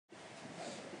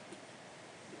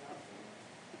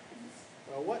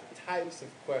what types of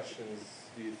questions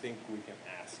do you think we can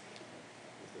ask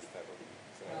with this type of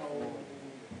scenario?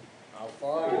 How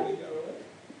far do we go?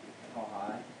 How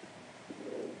high?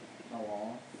 How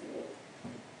long?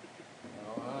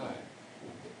 How high?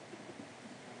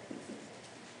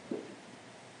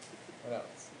 What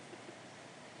else?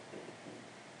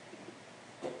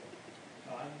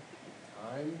 Time.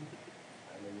 Time.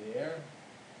 Time in the air.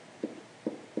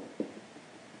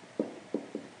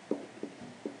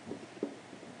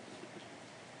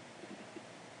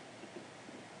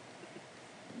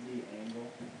 The angle.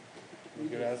 We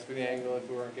could ask for the angle if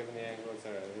we weren't given the angle,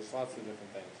 etc. There's lots of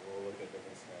different things, so we'll look at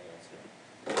different scenarios here.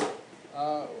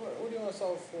 What do you want to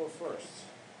solve for first?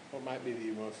 What might be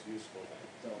the most useful thing?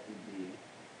 Delta D.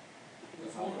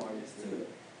 Which How one? far is It's the two.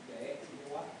 The X and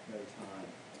the Y. no time?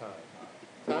 Time.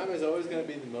 Time is always going to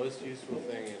be the most useful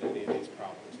thing in any of these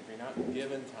problems. If you're not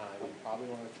given time, you probably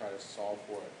want to try to solve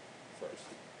for it first.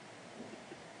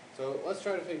 So let's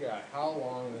try to figure out how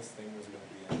long this thing was going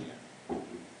to be in the air.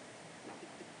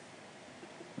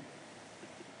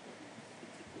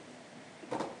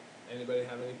 Anybody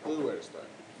have any clue where to start?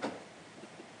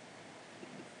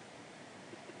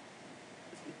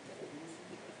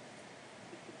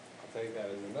 I'll take that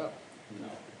as a no.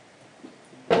 No.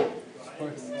 Of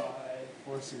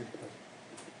course you're good.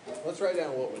 Let's write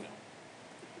down what we know.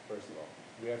 First of all,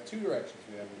 we have two directions.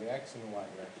 We have the x and the y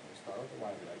direction. We'll start with the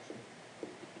y direction.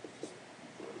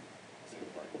 Same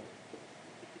part.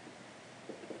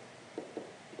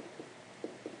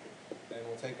 Then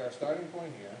we'll take our starting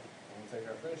point here, and we'll take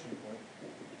our finishing point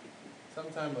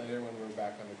sometime later when we're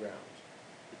back on the ground.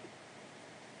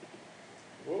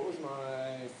 What was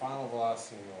my final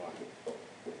velocity in the y?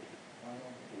 Do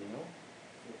we know?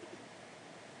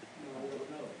 No,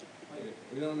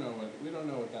 we don't know. We don't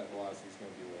know what that velocity is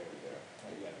going to be way over there.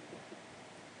 Not yet.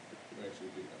 We actually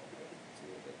do know, but it's a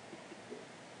little bit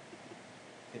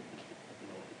hidden at the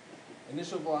moment.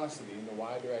 Initial velocity in the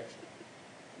y direction.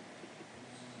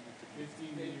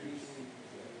 50 meters.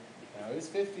 Now it's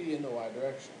 50 in the y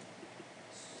direction.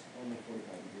 Only 45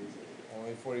 degrees of it.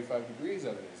 Only 45 degrees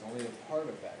of it is. Only a part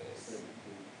of that is.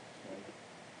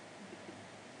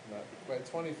 Not quite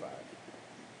 25.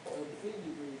 So 50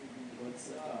 degrees would be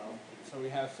What's So we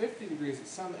have 50 degrees at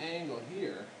some angle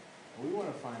here, and we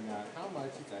want to find out how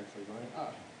much it's actually going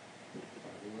up.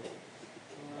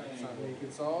 Something you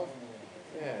can solve?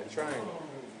 Yeah, triangle.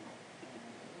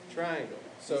 Triangle.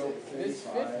 So this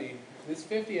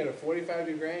 50 at a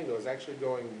 45-degree angle is actually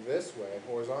going this way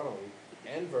horizontally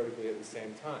and vertically at the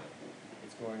same time.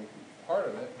 It's going, part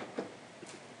of it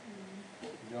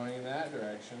is going in that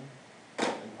direction,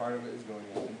 and part of it is going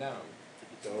up and down.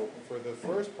 So for the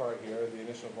first part here, the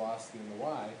initial velocity in the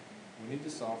y, we need to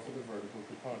solve for the vertical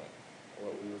component,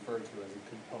 or what we refer to as a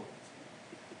component.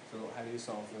 So how do you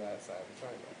solve for that side of the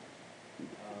triangle?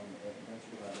 Don't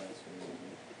you write that straight?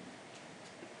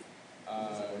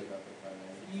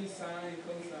 use sine,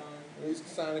 cosine. Use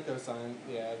sine and cosine.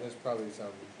 Yeah, there's probably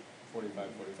some 45,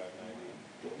 45,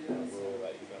 90 rule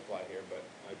that you can apply here, but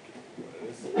I can't remember what it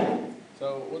is. So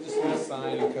we'll just use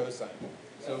sine and cosine.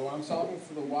 So I'm solving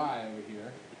for the y over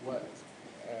here. What?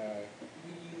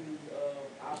 We use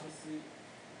opposite.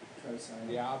 Cosine.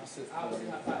 The opposite. Opposite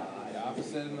hypotenuse. The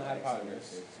opposite and the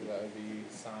hypotenuse. So that would be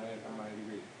sine of my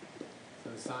degree. So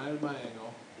the sine of my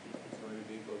angle is going to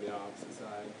be equal to the opposite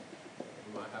side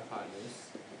of my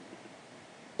hypotenuse.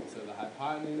 So the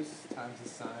hypotenuse times the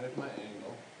sine of my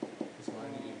angle is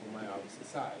going to equal my opposite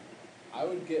side. I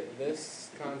would get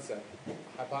this concept,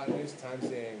 hypotenuse times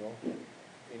the angle,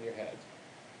 in your head.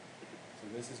 So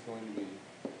this is going to be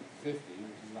 50,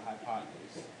 which is the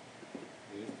hypotenuse,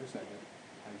 meters per second,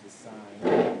 times the sine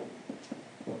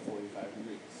of 45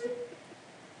 degrees.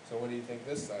 So what do you think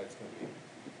this side's going to be?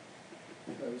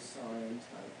 Cosine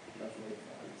times 45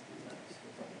 times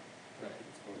cosine. Right,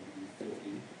 it's going to be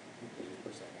 50 meters per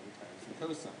second times the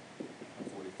cosine of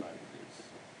 45 degrees.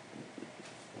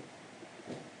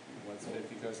 What's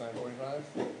 50 cosine 45?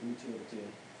 Root 2 over 2.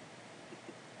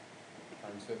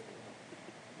 Times 50.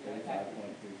 35.35.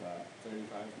 35.35.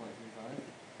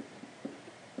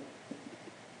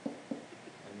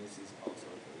 And this is also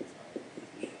 35.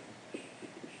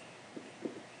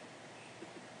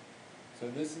 So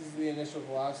this is the initial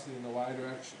velocity in the y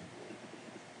direction.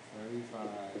 35.35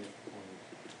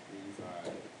 meters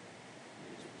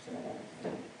per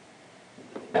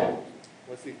second.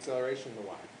 What's the acceleration in the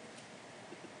y?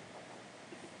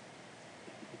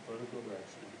 Vertical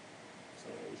direction.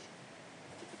 Acceleration.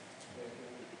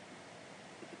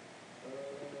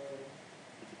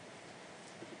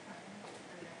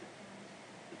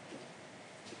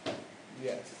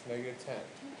 Yes, -10.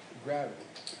 Gravity.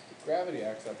 Gravity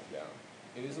acts up and down.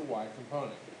 it is a y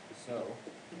component. So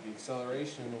the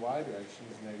acceleration in the y direction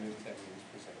is negative 10 meters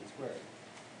per second squared.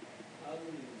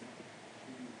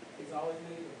 It's always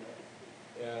negative,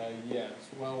 right? Yes.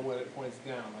 Well, when it points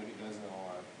down, like it does in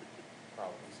all our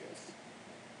problems, yes.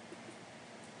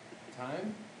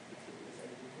 Time?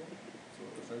 That's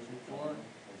what we're searching for.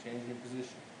 I'm changing in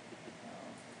position.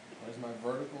 What is my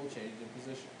vertical change in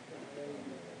position?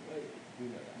 We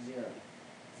know that. 0.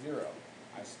 0.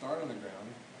 I start on the ground.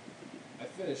 I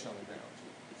finish on the ground.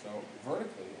 So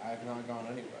vertically, I have not gone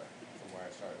anywhere from where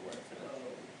I started to where I finished.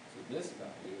 So this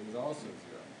value is also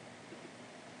 0.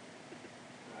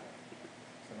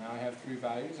 So now I have 3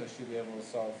 values. I should be able to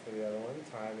solve for the other one.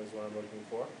 Time is what I'm looking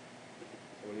for.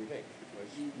 So what do you think?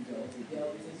 Delta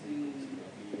B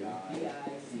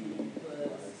BIC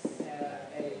plus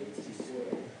half A T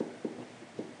squared.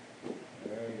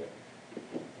 Very good.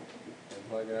 And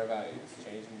plug in our values.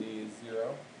 Change in D is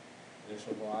 0.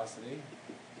 Initial velocity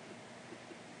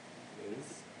is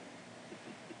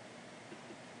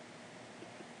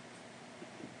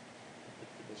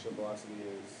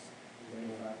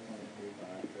 $35.35.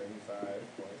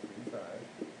 35.35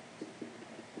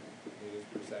 meters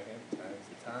per second times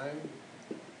the time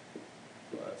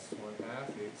plus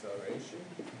 1/2 the acceleration,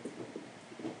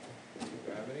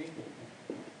 gravity,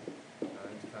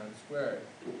 times time squared.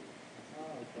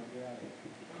 Oh, quadratic.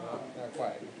 Not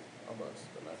quite. Almost,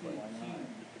 but not quite. Why not?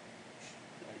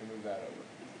 I can move that over.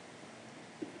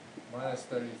 Minus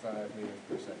 35 meters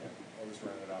per second. I'll just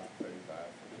round it off to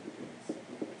 35 for convenience.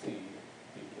 T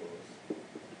equals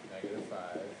negative 5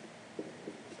 meters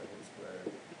per second squared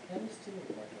That is too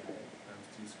quadratic. times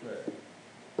t squared.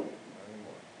 Nothing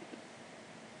more.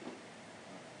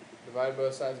 Divide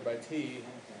both sides by t,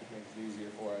 makes it easier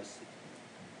for us.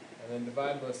 And then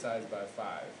divide both sides by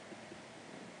 5.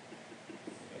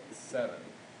 It's 7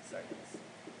 seconds.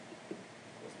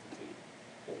 Equals to t.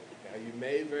 Now you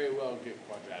may very well get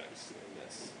quadratics in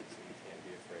this, so you can't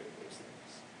be afraid of those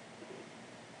things.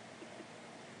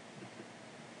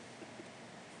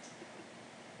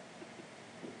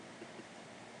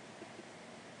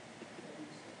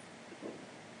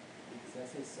 Does that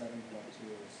say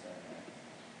 7.2 or 7x?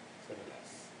 7s.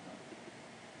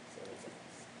 7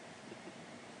 seconds.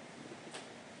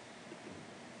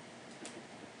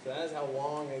 So that is how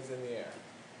long is in the air.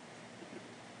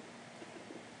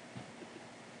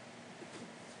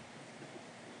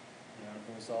 Now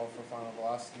can we solve for final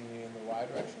velocity in the y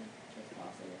direction? That's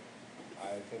possible.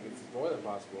 I think it's more than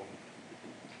possible.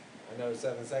 I know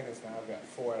 7 seconds now. I've got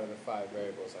 4 out of the 5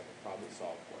 variables I could probably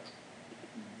solve for.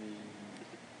 The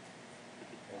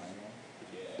final.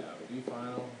 Yeah, we do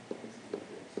final. This is equal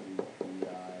to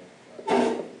BI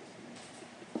plus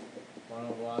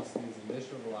Final velocity is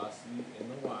initial velocity in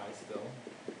the y still.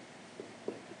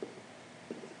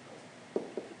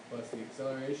 Plus the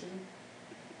acceleration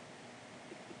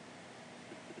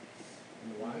in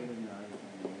the y. negative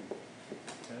 9.8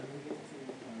 10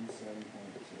 times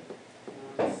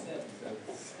 7.2. 7. 7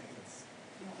 seconds.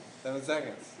 7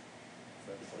 seconds.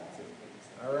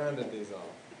 7.2. I rounded these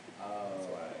off. That's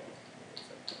why.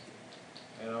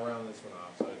 And I'll round this one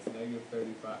off, so it's negative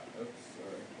 35. Oops,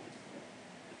 sorry.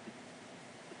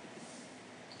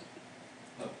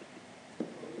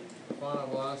 The final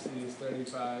velocity is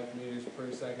 35 meters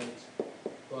per second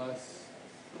plus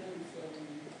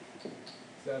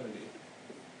 70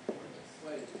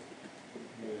 Wait.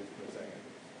 meters per second.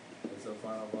 And so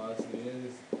final velocity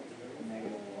is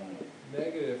Negative 1.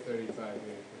 negative 35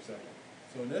 meters per second.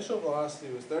 So initial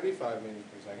velocity was 35 meters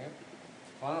per second.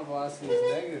 Final velocity is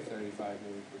negative 35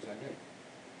 meters per second.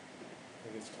 I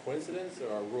think it's coincidence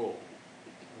or a rule?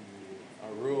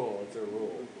 A rule, it's a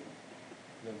rule.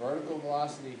 The vertical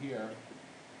velocity here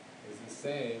is the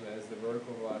same as the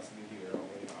vertical velocity here,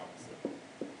 only opposite.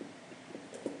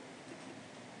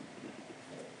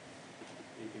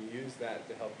 You can use that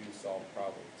to help you solve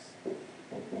problems.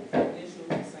 Initial is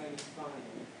the same as final.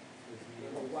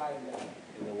 In the y value.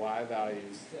 In the y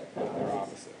values, they're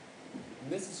opposite.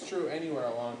 And this is true anywhere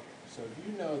along here. So if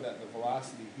you know that the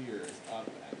velocity here is up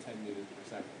at 10 meters per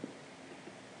second,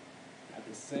 at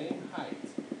the same height,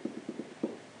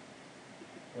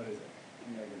 what is it?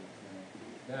 Negative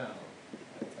Down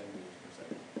at 10 meters per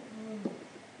second.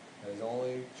 That is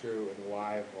only true in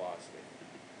y velocity.